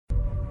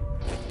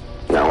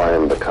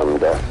become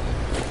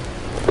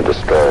death, the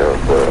destroyer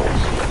of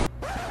worlds.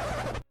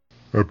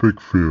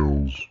 Epic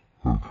fails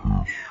of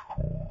history.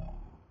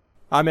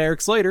 I'm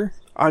Eric Slater.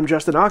 I'm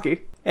Justin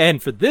Aki.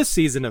 And for this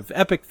season of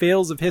Epic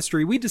Fails of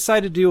History, we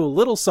decided to do a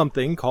little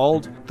something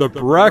called the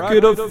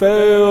Bracket of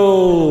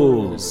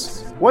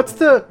Fails. What's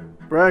the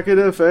Bracket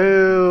of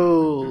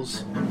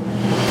Fails?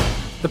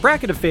 The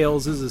Bracket of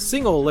Fails is a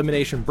single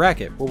elimination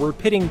bracket where we're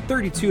pitting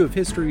 32 of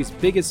history's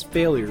biggest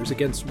failures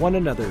against one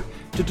another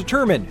to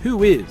determine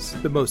who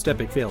is the most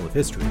epic fail of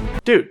history.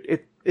 Dude,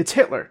 it's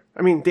Hitler.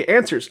 I mean, the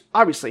answer's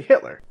obviously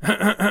Hitler.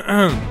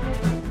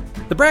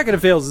 The Bracket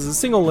of Fails is a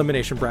single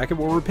elimination bracket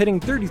where we're pitting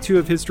 32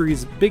 of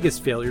history's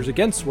biggest failures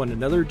against one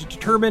another to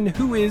determine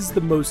who is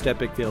the most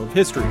epic fail of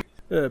history,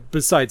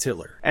 besides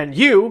Hitler. And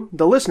you,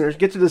 the listeners,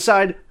 get to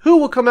decide who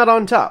will come out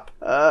on top.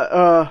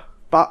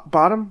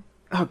 Bottom?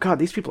 Oh god,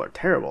 these people are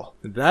terrible.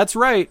 That's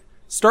right.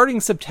 Starting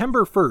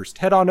September 1st,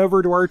 head on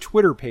over to our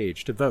Twitter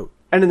page to vote.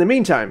 And in the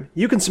meantime,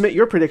 you can submit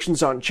your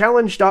predictions on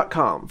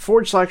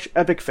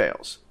challenge.com/epic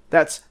fails.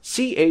 That's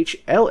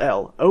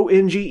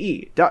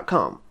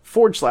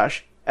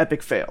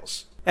CHLLONGE.com/epic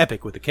fails.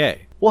 Epic with a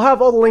K. We'll have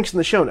all the links in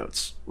the show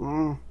notes.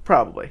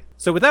 Probably.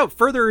 So without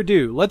further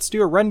ado, let's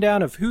do a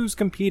rundown of who's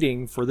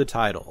competing for the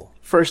title.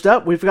 First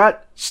up, we've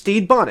got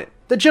Stede Bonnet,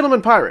 the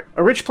gentleman pirate,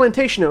 a rich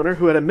plantation owner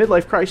who had a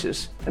midlife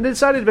crisis and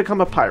decided to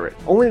become a pirate,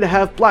 only to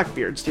have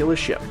Blackbeard steal his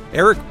ship.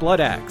 Eric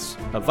Bloodaxe,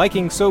 a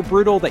Viking so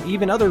brutal that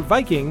even other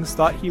Vikings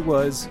thought he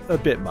was a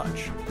bit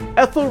much.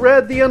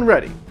 Ethelred the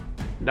Unready.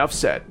 Enough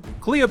said.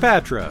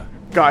 Cleopatra.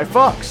 Guy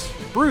Fawkes.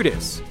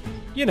 Brutus.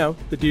 You know,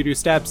 the dude who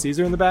stabbed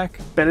Caesar in the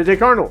back.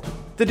 Benedict Arnold,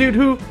 the dude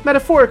who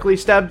metaphorically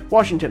stabbed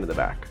Washington in the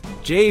back.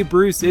 J.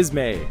 Bruce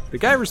Ismay, the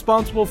guy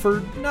responsible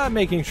for not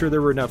making sure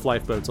there were enough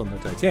lifeboats on the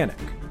Titanic.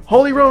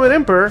 Holy Roman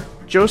Emperor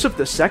Joseph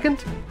II?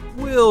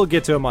 We'll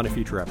get to him on a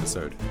future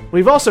episode.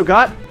 We've also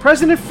got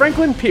President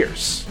Franklin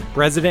Pierce,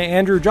 President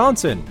Andrew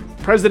Johnson,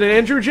 President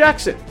Andrew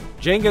Jackson,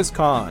 Genghis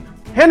Khan,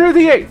 Henry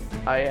VIII,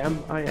 I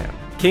am,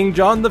 King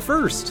John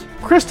I,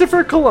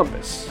 Christopher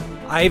Columbus,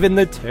 Ivan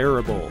the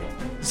Terrible,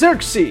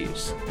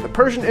 Xerxes, the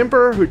Persian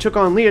emperor who took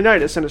on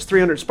Leonidas and his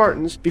 300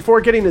 Spartans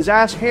before getting his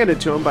ass handed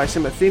to him by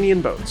some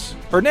Athenian boats.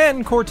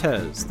 Hernan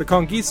Cortez, the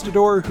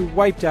conquistador who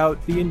wiped out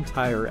the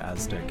entire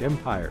Aztec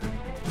Empire.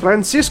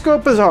 Francisco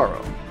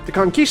Pizarro, the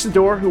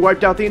conquistador who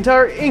wiped out the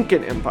entire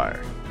Incan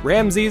Empire.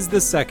 Ramses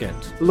II.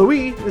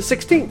 Louis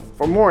XVI.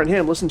 For more on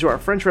him, listen to our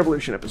French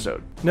Revolution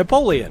episode.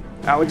 Napoleon.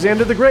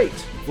 Alexander the Great.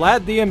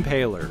 Vlad the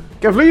Impaler.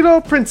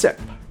 Gavrilo Princip.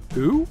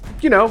 Who?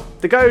 You know,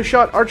 the guy who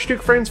shot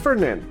Archduke Franz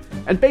Ferdinand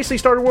and basically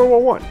started World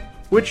War I,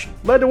 which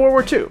led to World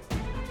War II,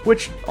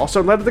 which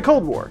also led to the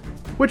Cold War,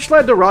 which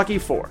led to Rocky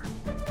IV.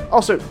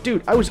 Also,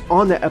 dude, I was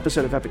on that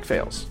episode of Epic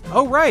Fails.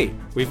 Oh, right.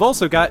 We've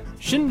also got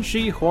Qin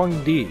Shi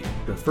Huangdi,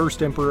 the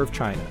first emperor of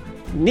China.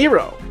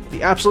 Nero,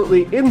 the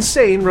absolutely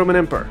insane Roman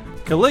emperor.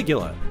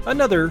 Caligula,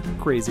 another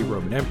crazy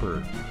Roman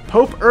emperor.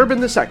 Pope Urban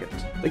II,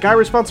 the guy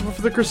responsible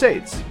for the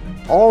Crusades.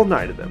 All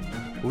 9 of them.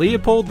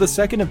 Leopold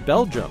II of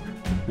Belgium,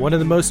 one of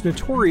the most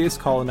notorious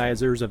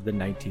colonizers of the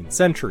 19th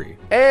century.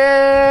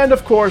 And,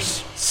 of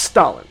course,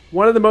 Stalin,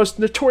 one of the most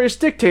notorious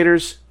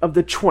dictators of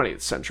the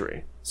 20th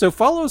century. So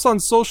follow us on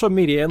social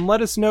media and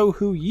let us know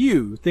who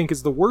you think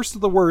is the worst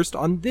of the worst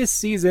on this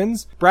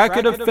season's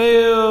Bracket of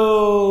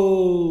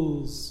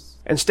Fails.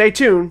 And stay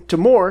tuned to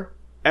more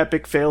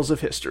Epic Fails of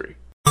History.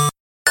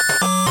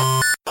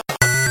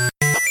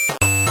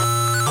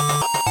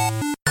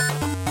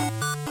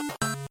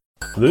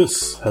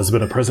 This has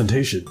been a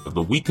presentation of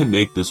the We Can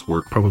Make This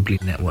Work Probably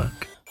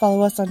Network.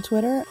 Follow us on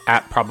Twitter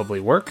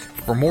 @ProbablyWork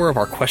for more of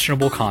our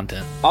questionable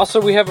content.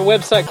 Also, we have a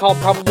website called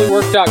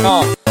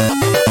probablywork.com.